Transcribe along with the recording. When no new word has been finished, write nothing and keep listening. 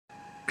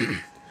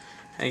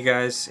Hey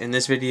guys, in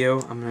this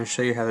video I'm going to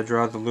show you how to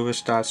draw the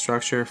Lewis dot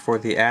structure for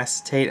the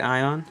acetate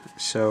ion.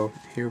 So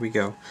here we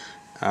go.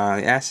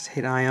 The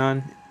acetate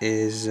ion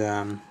is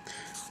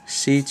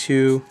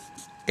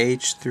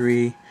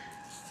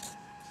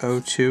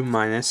C2H3O2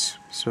 minus,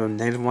 so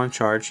 -1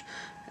 charge,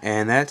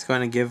 and that's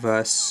going to give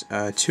us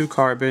 2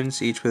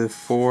 carbons, each with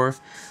 4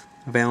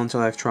 valence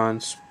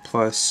electrons,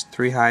 plus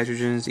 3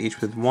 hydrogens,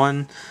 each with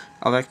 1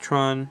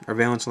 electron or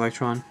valence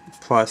electron,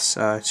 plus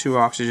 2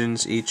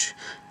 oxygens, each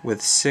with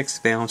 6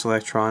 valence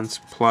electrons,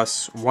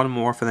 plus 1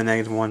 more for the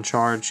 -1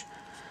 charge,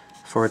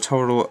 for a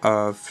total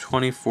of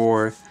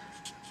 24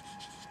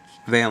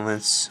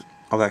 valence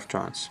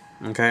electrons.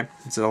 Okay,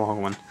 it's a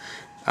long one.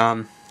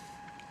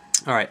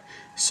 Alright,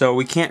 so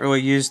we can't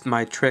really use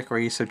my trick where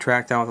you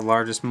subtract out the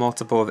largest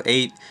multiple of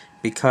 8,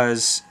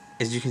 because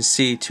as you can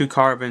see, 2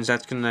 carbons,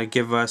 that's going to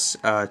give us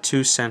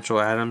 2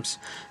 central atoms.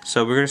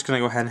 So we're just going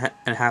to go ahead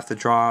and have to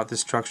draw out the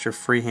structure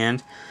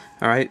freehand.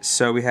 Alright,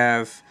 so we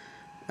have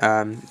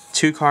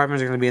 2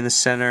 carbons are going to be in the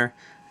center,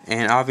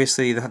 and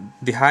obviously the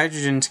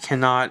hydrogens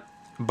cannot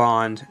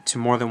bond to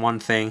more than one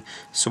thing.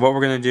 So what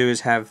we're going to do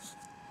is have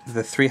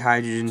the 3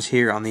 hydrogens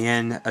here on the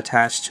end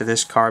attached to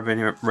this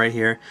carbon right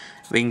here.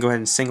 We can go ahead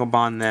and single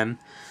bond them.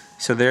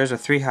 So there's the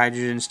 3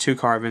 hydrogens, 2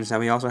 carbons. Now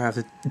we also have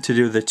to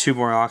do the 2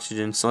 more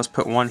oxygens. So let's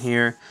put 1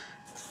 here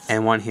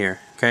and 1 here.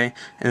 Okay,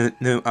 and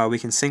we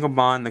can single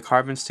bond the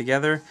carbons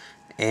together.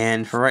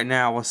 And for right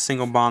now, we'll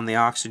single bond the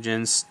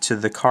oxygens to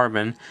the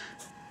carbon,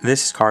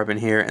 this carbon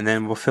here, and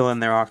then we'll fill in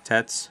their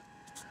octets.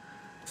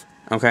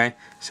 Okay,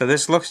 so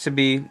this looks to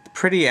be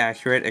pretty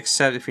accurate,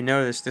 except if you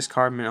notice, this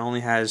carbon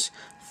only has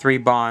 3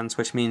 bonds,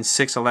 which means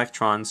 6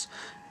 electrons,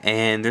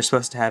 and they're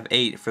supposed to have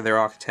 8 for their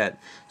octet.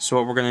 So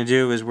what we're going to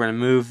do is we're going to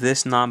move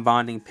this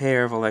non-bonding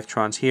pair of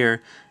electrons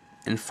here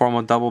and form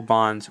a double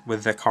bond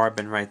with the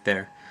carbon right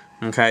there.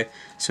 Okay,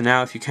 so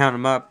now if you count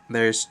them up,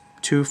 there's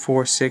 2,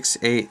 4, 6,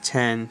 8,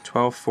 10,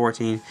 12,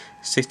 14,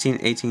 16,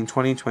 18,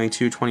 20,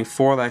 22,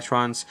 24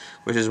 electrons,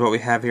 which is what we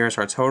have here as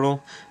our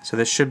total. So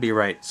this should be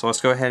right. So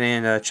let's go ahead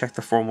and check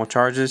the formal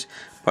charges.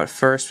 But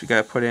first we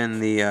got to put in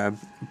the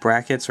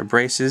brackets or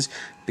braces,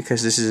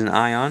 because this is an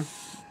ion.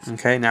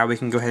 Okay, now we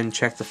can go ahead and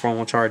check the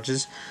formal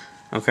charges.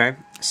 Okay,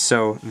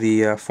 so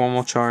the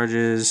formal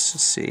charges,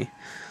 let's see,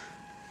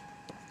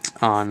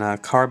 on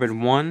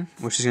carbon 1,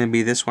 which is going to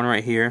be this one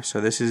right here. So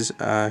this is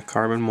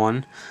carbon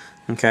 1.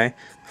 Okay,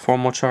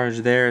 formal charge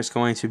there is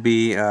going to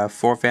be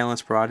 4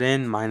 valence brought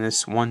in,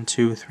 minus 1,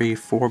 2, 3,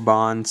 4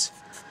 bonds,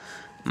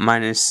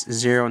 minus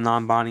 0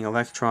 non-bonding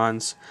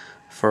electrons,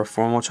 for a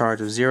formal charge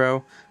of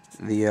 0.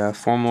 The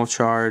formal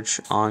charge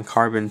on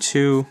carbon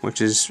 2, which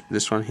is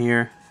this one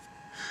here,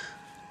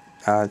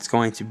 it's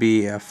going to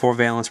be 4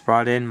 valence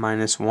brought in,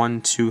 minus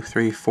 1, 2,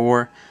 3,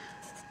 4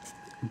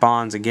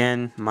 bonds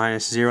again,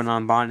 minus 0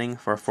 non-bonding,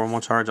 for a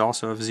formal charge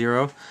also of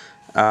 0.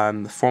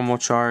 The formal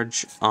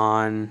charge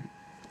on,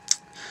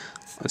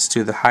 let's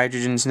do the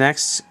hydrogens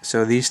next.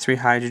 So these 3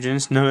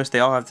 hydrogens, notice they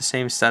all have the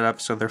same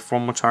setup, so their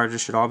formal charges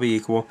should all be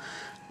equal.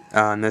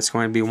 And that's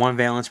going to be 1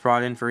 valence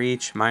brought in for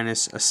each,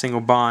 minus a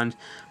single bond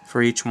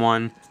for each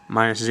one,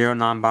 minus 0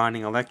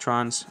 non-bonding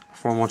electrons,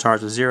 formal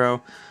charge of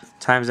 0.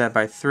 Times that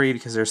by 3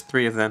 because there's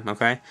 3 of them.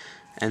 Okay,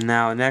 and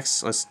now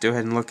next let's go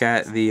ahead and look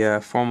at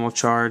the formal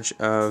charge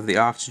of the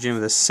oxygen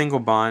with a single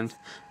bond,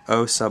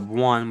 O sub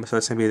 1. So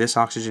that's going to be this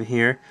oxygen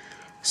here.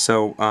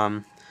 So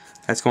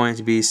that's going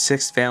to be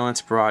 6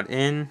 valence brought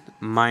in,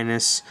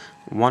 minus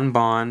 1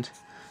 bond,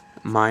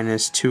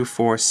 minus 2,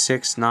 4,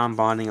 6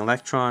 non-bonding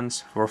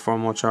electrons, for a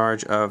formal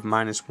charge of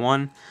minus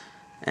 1.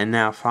 And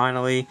now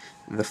finally,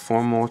 the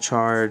formal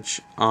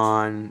charge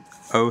on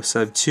O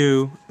sub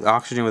 2, the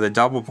oxygen with a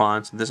double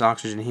bond, so this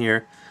oxygen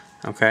here,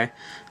 okay,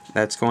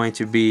 that's going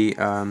to be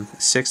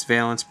 6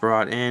 valence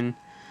brought in,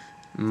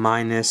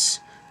 minus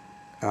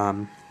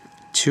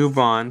 2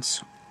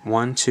 bonds,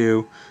 1,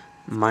 2,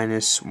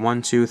 minus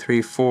 1, 2,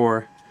 3,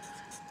 4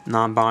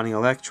 non-bonding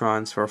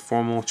electrons, for a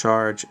formal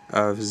charge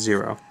of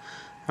 0.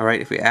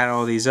 Alright, if we add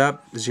all these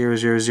up, 0,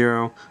 0,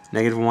 0,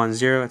 -1,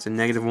 0, it's a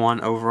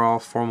 -1 overall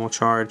formal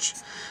charge,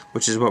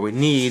 which is what we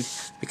need,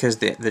 because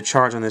the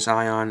charge on this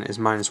ion is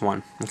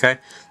 -1. Okay,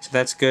 so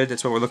that's good,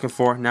 that's what we're looking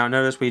for. Now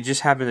notice we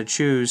just happen to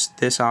choose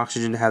this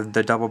oxygen to have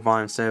the double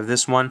bond instead of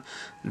this one.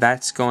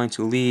 That's going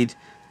to lead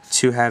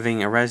to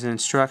having a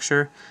resonance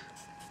structure,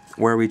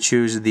 where we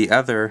choose the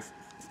other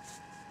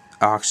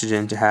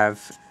oxygen to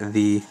have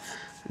the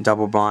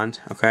double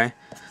bond. Okay,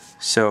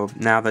 so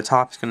now the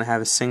top is going to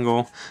have a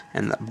single,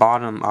 and the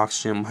bottom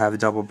oxygen will have a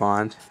double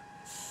bond.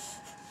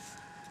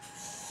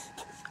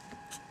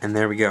 And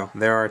there we go.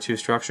 There are our 2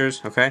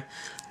 structures. Okay,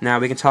 now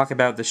we can talk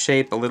about the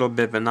shape a little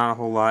bit, but not a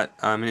whole lot.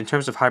 In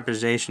terms of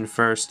hybridization,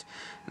 first,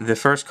 the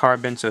first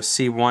carbon, so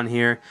C1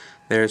 here,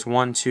 there's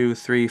 1, 2,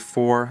 3,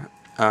 4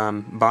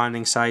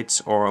 bonding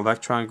sites or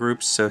electron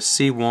groups. So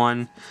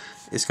C1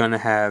 is going to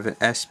have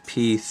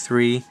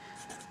sp3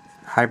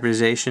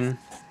 hybridization.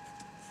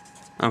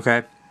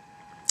 Okay,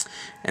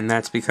 and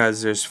that's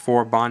because there's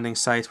 4 bonding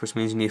sites, which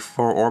means you need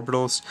 4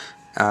 orbitals.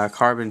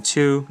 carbon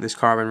 2, this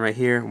carbon right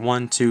here,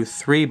 1, 2,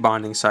 3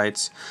 bonding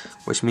sites,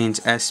 which means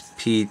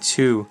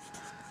sp2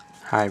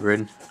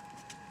 hybrid.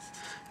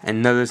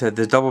 And notice that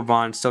the double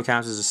bond still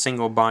counts as a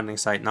single bonding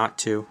site, not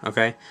two,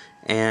 okay?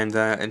 And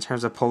in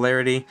terms of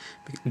polarity,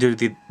 due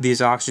to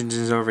these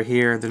oxygens over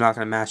here, they're not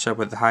going to match up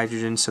with the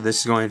hydrogen, so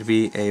this is going to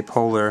be a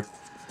polar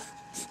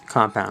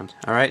compound,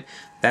 alright?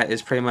 That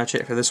is pretty much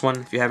it for this one.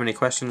 If you have any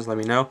questions, let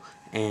me know,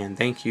 and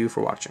thank you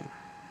for watching.